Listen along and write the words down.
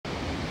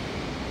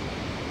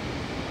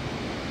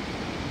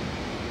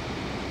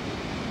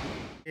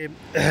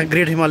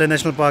Great Himalayan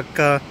national park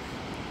का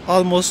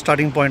almost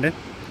starting point है।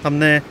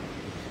 हमने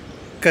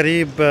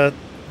करीब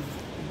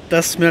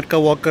 10 मिनट का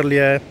वॉक कर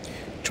लिया है।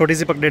 छोटी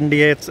सी पगडंडी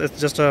है। It's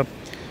just a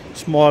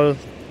small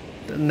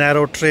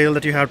narrow trail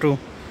that you have to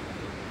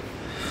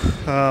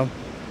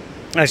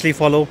actually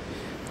follow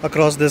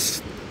across this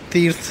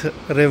Tirth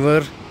river,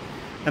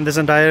 and this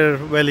entire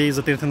valley is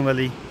a Tirthan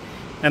valley,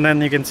 and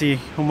then you can see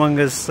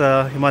humongous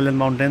Himalayan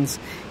mountains,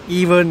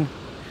 even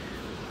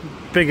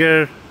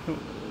bigger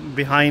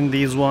behind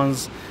these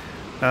ones.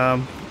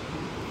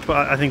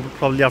 I think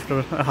probably after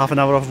half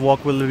an hour of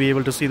walk we'll be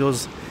able to see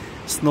those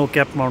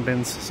snow-capped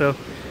mountains. So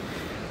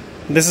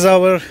this is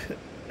our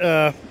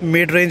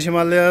mid-range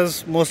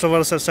Himalayas. Most of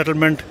our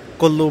settlement,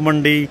 Kullu,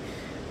 Mandi,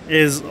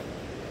 is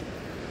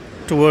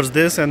towards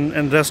this,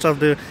 and rest of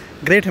the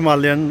Great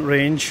Himalayan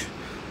range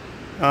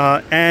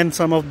and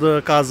some of the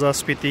Kaza,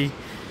 Spiti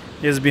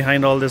is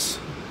behind all this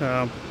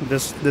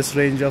this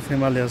range of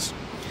Himalayas.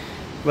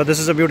 But this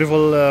is a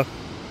beautiful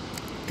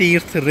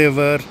Tirth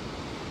river,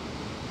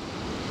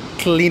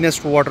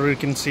 cleanest water you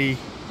can see,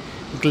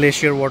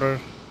 glacier water.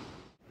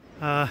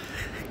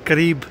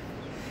 करीब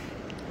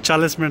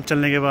 40 minute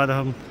चलने के बाद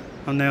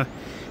हमने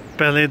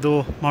पहले 2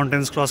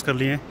 mountains cross कर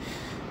लिए हैं।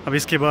 अब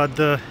इसके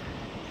बाद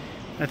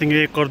आई थिंक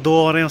 1 और 2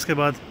 और हैं, उसके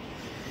बाद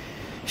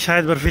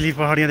शायद बर्फीली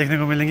पहाड़ियाँ देखने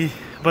को मिलेंगी।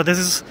 But this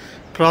is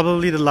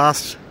probably the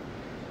last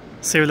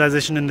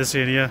civilization in this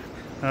area.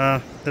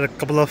 There are a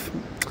couple of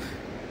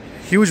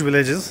huge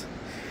villages.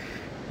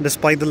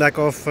 Despite the lack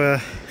of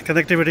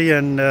connectivity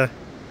and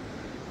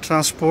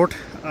transport,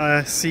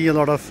 I see a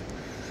lot of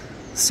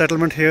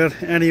settlement here,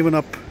 and even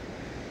up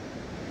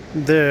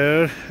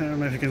there, I don't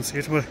know if you can see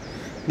it, but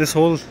this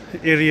whole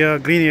area,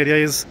 green area,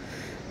 is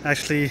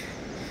actually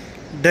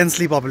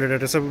densely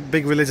populated. It's a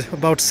big village,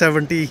 about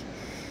 70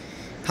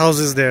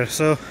 houses there.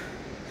 So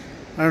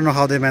I don't know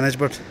how they manage,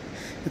 but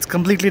it's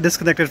completely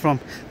disconnected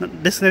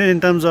in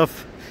terms of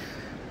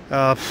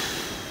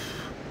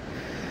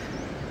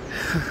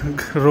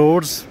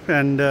roads,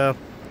 and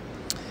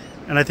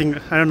I think,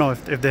 I don't know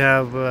if they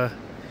have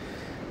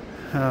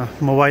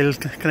mobile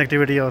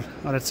connectivity or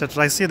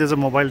etc. I see there's a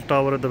mobile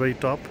tower at the very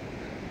top,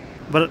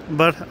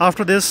 but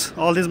after this,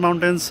 all these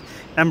mountains,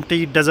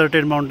 empty,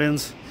 deserted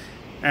mountains,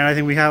 and I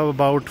think we have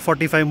about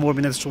 45 more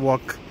minutes to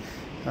walk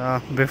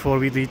before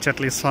we reach at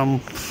least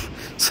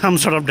some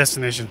sort of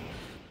destination.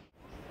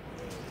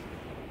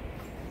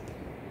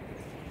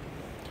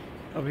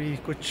 अभी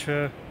कुछ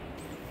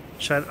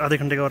शायद आधे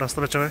घंटे का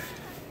रास्ता बचा है।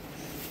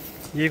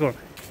 ये कौन?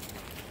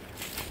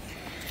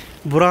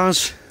 बुरांश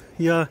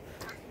या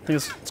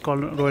it's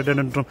called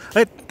rhododendron.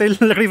 अरे तेल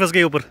लकड़ी फंस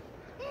गई ऊपर।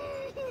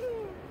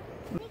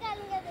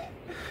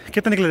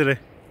 कितने निकले तेरे?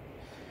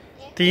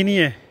 3 ही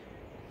है।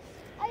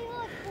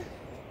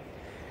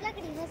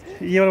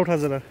 ये वाला उठा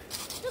जरा।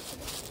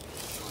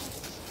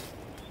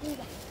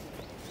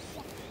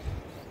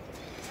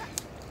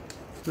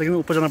 लेकिन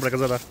ऊपर जाना पड़ेगा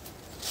ज़रा।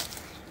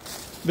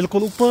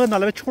 बिल्कुल ऊपर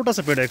नाले में छोटा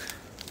सा पेड़ है।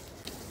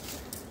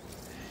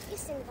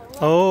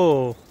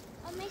 ओह,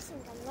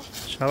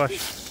 शाबाश।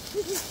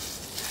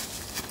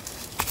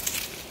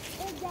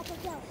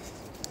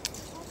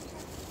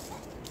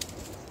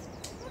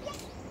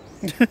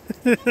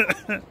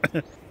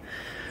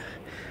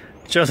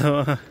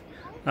 चलो,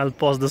 I'll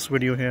pause this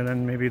video here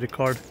and maybe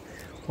record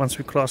once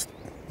we cross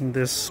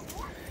this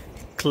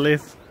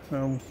cliff.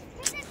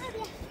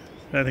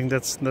 I think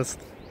that's the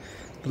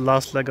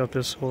last leg of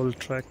this whole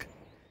trek.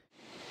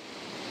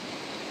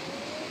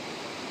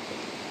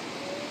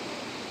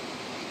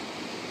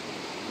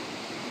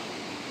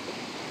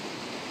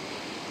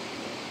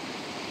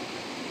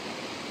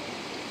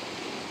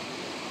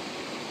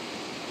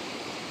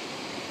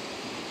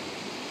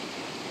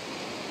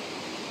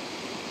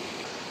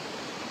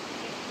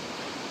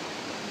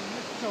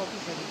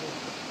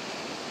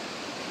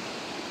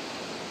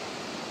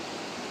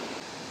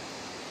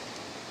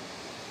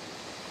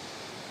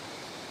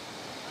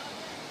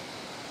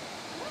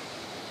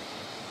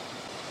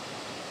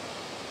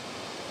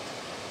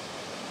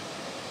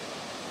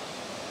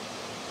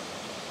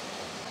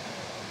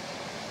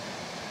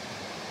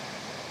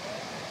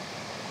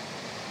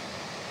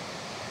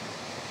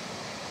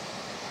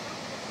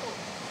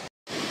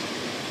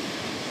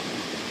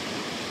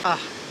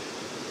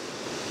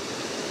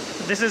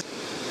 This is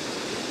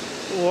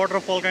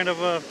waterfall, kind of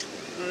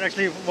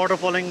actually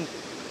waterfalling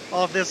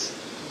off this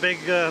big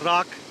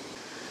rock.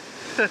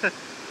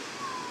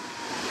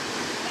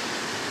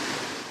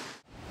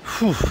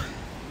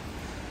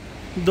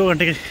 2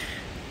 घंटे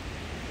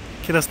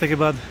के रास्ते के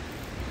बाद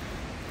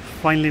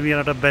finally we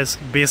are at a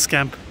base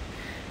camp,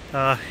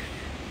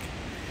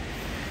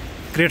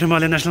 Great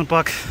Himalayan National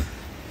Park.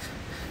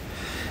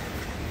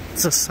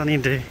 It's a sunny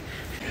day.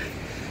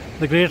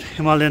 The Great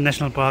Himalayan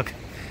National Park,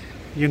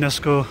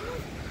 UNESCO.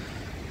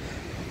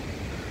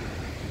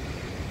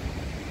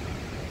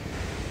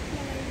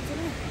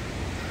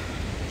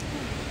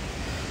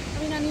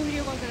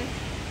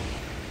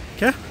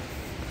 क्या?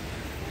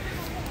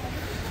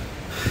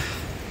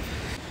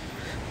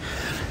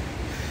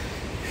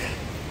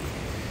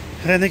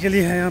 रहने के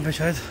लिए है यहाँ पे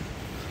शायद।